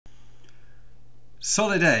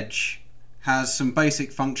Solid Edge has some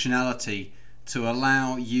basic functionality to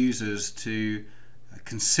allow users to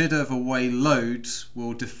consider the way loads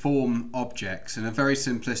will deform objects in a very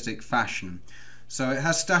simplistic fashion. So it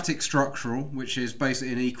has static structural, which is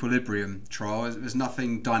basically an equilibrium trial. There's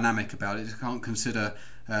nothing dynamic about it. It can't consider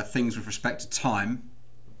things with respect to time.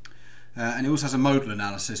 And it also has a modal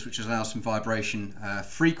analysis, which allows some vibration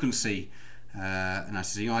frequency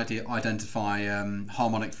analysis. You identify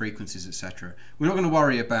harmonic frequencies, etc. We're not going to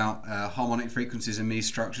worry about harmonic frequencies in these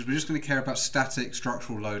structures. We're just going to care about static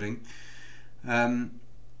structural loading.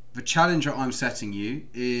 The challenge that I'm setting you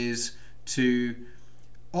is to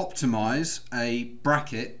optimize a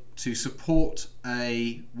bracket to support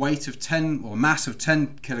a weight of 10 or mass of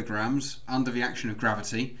 10 kilograms under the action of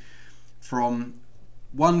gravity from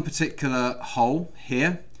one particular hole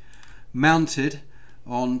here, mounted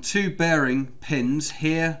on two bearing pins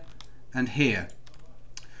here and here.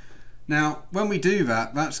 Now when we do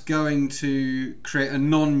that, that's going to create a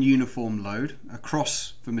non-uniform load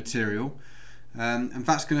across the material, and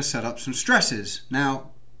that's going to set up some stresses.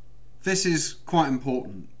 Now this is quite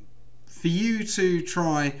important for you to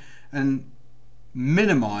try and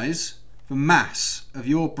minimize the mass of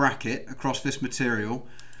your bracket across this material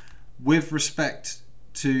with respect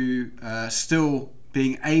to still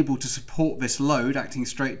being able to support this load acting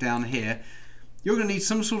straight down here. You're going to need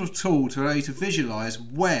some sort of tool to allow you to visualize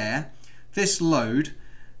where this load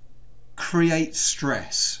creates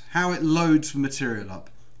stress, how it loads the material up,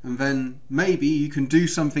 and then maybe you can do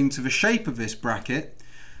something to the shape of this bracket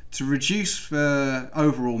to reduce the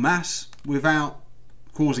overall mass without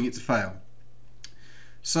causing it to fail.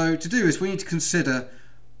 So to do this, we need to consider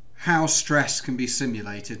how stress can be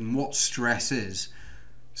simulated and what stress is.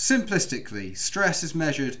 Simplistically, stress is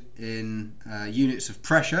measured in units of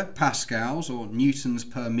pressure, pascals or newtons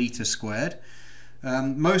per meter squared.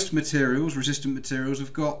 Most materials, resistant materials,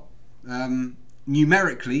 have got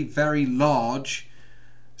numerically very large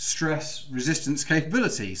stress resistance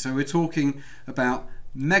capability. So we're talking about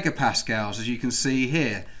megapascals, as you can see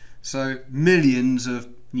here. So millions of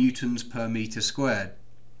newtons per meter squared.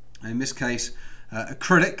 In this case,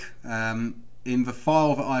 acrylic. In the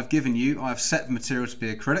file that I've given you, I've set the material to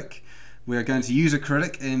be acrylic. We're going to use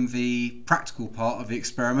acrylic in the practical part of the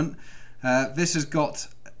experiment. This has got,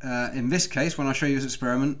 in this case, when I show you this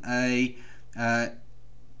experiment, a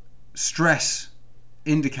stress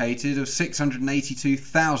indicated of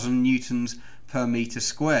 682,000 newtons per meter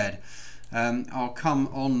squared. I'll come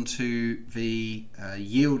on to the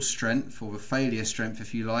yield strength, or the failure strength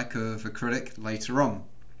if you like, of acrylic later on.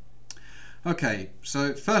 Okay,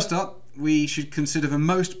 so first up we should consider the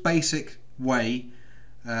most basic way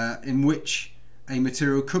in which a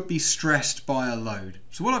material could be stressed by a load.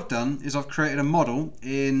 So what I've done is I've created a model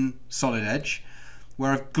in Solid Edge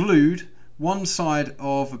where I've glued one side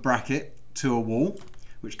of a bracket to a wall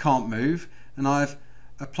which can't move, and I've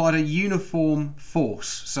applied a uniform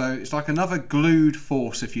force. So it's like another glued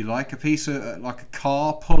force, if you like, a piece of like a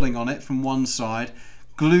car pulling on it from one side,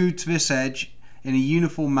 glued to this edge in a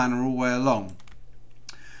uniform manner all the way along.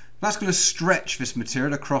 That's going to stretch this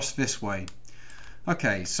material across this way.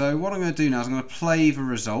 Okay, so what I'm going to do now is I'm going to play the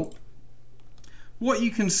result. What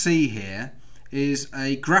you can see here is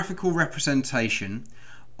a graphical representation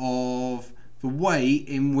of the way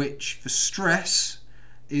in which the stress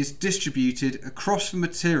is distributed across the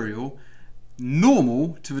material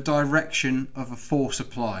normal to the direction of the force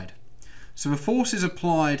applied. So the force is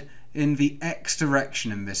applied in the x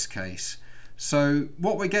direction in this case. So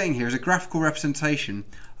what we're getting here is a graphical representation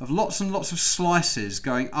of lots and lots of slices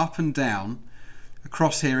going up and down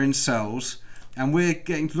across here in cells, and we're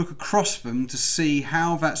getting to look across them to see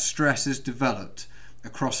how that stress is developed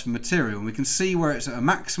across the material. And we can see where it's at a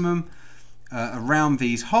maximum around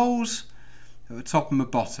these holes at the top and the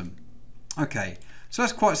bottom. Okay, so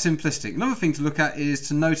that's quite simplistic. Another thing to look at is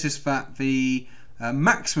to notice that the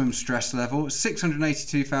maximum stress level is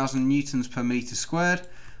 682,000 newtons per meter squared,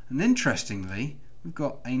 and interestingly we've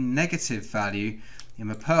got a negative value in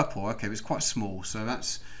the purple. Okay, but it's quite small, so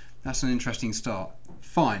that's an interesting start.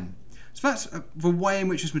 Fine. So that's the way in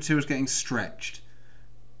which this material is getting stretched.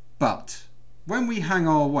 But when we hang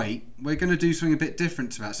our weight, we're going to do something a bit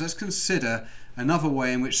different to that. So let's consider another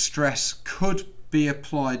way in which stress could be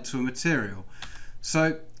applied to a material.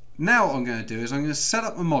 So now what I'm going to do is I'm going to set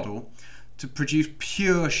up a model to produce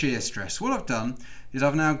pure shear stress. What I've done is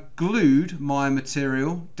I've now glued my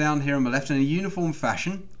material down here on the left in a uniform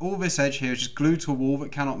fashion. All this edge here is just glued to a wall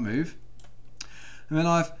that cannot move. And then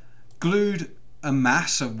I've glued a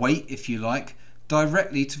mass, a weight if you like,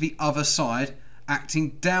 directly to the other side,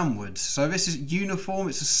 acting downwards. So this is uniform,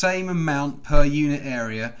 it's the same amount per unit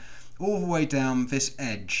area all the way down this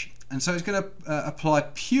edge. And so it's going to apply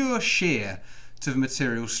pure shear to the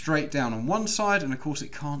material straight down on one side, and of course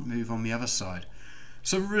it can't move on the other side.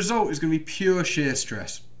 So the result is going to be pure shear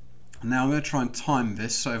stress. Now I'm going to try and time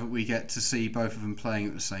this so that we get to see both of them playing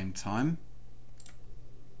at the same time.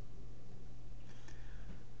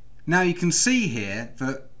 Now you can see here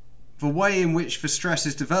that the way in which the stress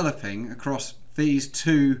is developing across these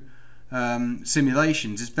two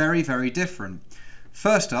simulations is very, very different.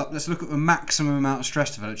 First up, let's look at the maximum amount of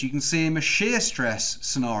stress developed. You can see in the shear stress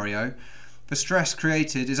scenario, the stress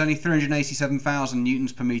created is only 387,000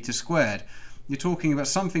 newtons per meter squared. You're talking about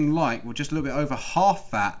something like, well, just a little bit over half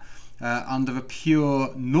that under the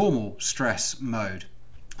pure normal stress mode.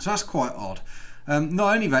 So that's quite odd.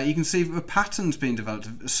 Not only that, you can see that the patterns being developed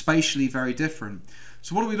are spatially very different.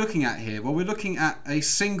 So what are we looking at here? Well, we're looking at a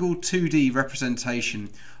single 2D representation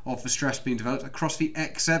of the stress being developed across the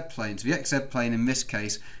XZ plane. So the XZ plane in this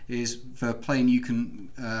case is the plane you can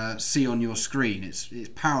see on your screen. It's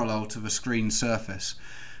parallel to the screen surface,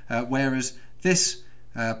 whereas this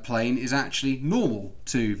plane is actually normal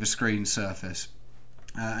to the screen surface.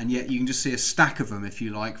 And yet you can just see a stack of them, if you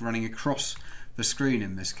like, running across the screen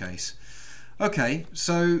in this case. Okay,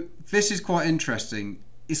 so this is quite interesting.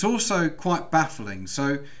 It's also quite baffling.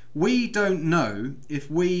 So we don't know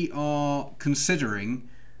if we are considering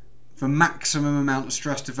the maximum amount of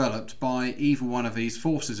stress developed by either one of these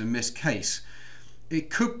forces in this case. It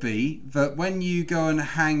could be that when you go and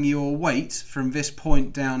hang your weight from this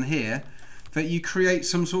point down here, that you create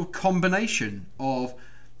some sort of combination of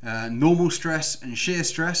normal stress and shear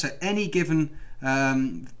stress at any given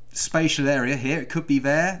spatial area here. It could be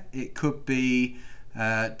there, it could be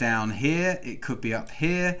down here, it could be up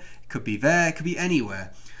here, it could be there, it could be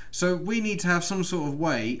anywhere. So we need to have some sort of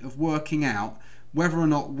way of working out whether or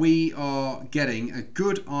not we are getting a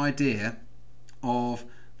good idea of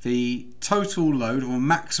the total load or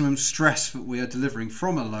maximum stress that we are delivering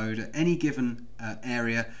from a load at any given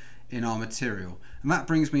area in our material. And that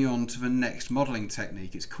brings me on to the next modelling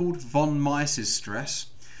technique. It's called von Mises stress.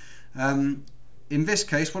 In this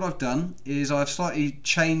case, what I've done is I've slightly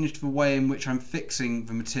changed the way in which I'm fixing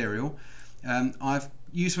the material. I've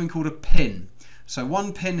used something called a pin. So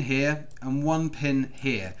one pin here and one pin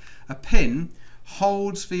here. A pin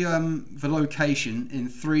holds the location in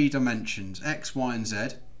 3 dimensions, X, Y and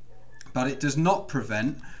Z, but it does not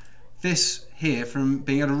prevent this here from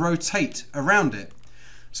being able to rotate around it.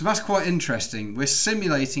 So that's quite interesting. We're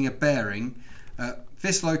simulating a bearing at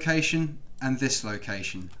this location and this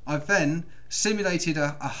location. I've then simulated a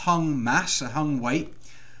hung mass, a hung weight,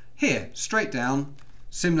 here, straight down,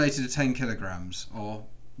 simulated at 10 kilograms or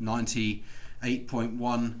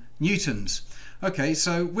 98.1 newtons. Okay,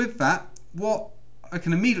 so with that, what I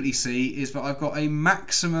can immediately see is that I've got a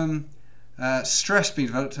maximum stress being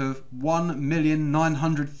developed of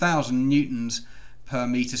 1,900,000 newtons per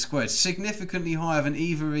meter squared, significantly higher than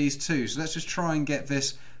either of these two. So let's just try and get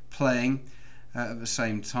this playing at the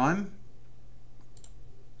same time.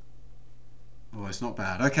 Oh, it's not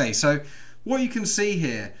bad. Okay, so what you can see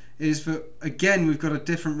here is that again we've got a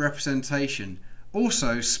different representation.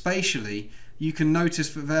 Also spatially you can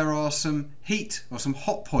notice that there are some heat or some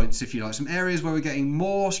hot points, if you like, some areas where we're getting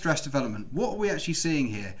more stress development. What are we actually seeing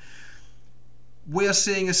here? We are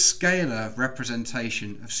seeing a scalar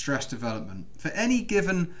representation of stress development. For any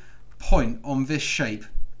given point on this shape,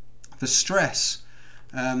 the stress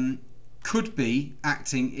could be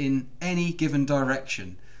acting in any given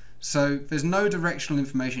direction. So there's no directional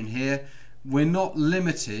information here. We're not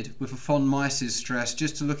limited with a von Mises stress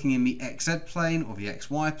just to looking in the XZ plane or the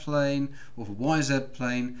XY plane or the YZ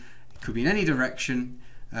plane. It could be in any direction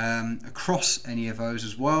across any of those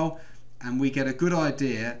as well, and we get a good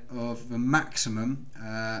idea of the maximum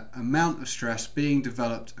amount of stress being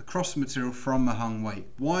developed across the material from the hung weight.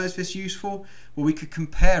 Why is this useful? Well, we could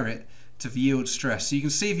compare it to the yield stress. So you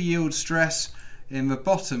can see the yield stress in the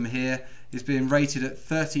bottom here is being rated at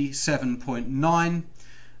 37.9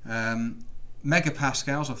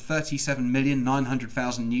 megapascals, or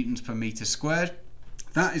 37,900,000 newtons per meter squared.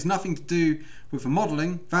 That is nothing to do with the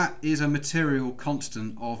modelling. That is a material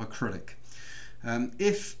constant of acrylic.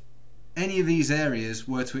 If any of these areas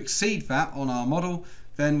were to exceed that on our model,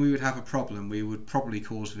 then we would have a problem. We would probably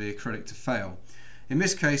cause the acrylic to fail. In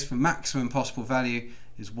this case, the maximum possible value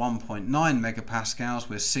is 1.9 megapascals.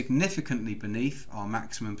 We're significantly beneath our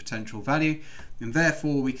maximum potential value, and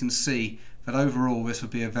therefore we can see that overall this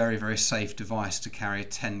would be a very, very safe device to carry a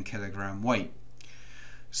 10 kilogram weight.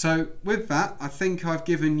 So with that, I think I've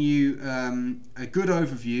given you a good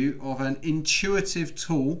overview of an intuitive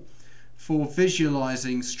tool for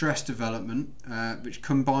visualizing stress development, which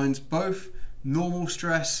combines both normal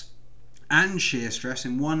stress and shear stress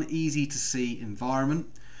in one easy to see environment.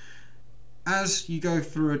 As you go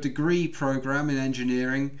through a degree program in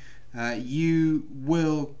engineering, you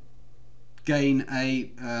will gain a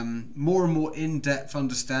more and more in-depth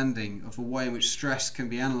understanding of the way in which stress can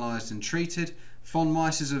be analysed and treated. Von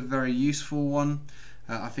Mises is a very useful one.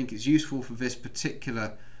 I think it's useful for this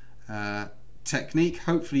particular technique.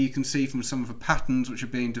 Hopefully you can see from some of the patterns which are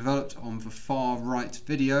being developed on the far right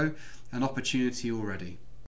video an opportunity already.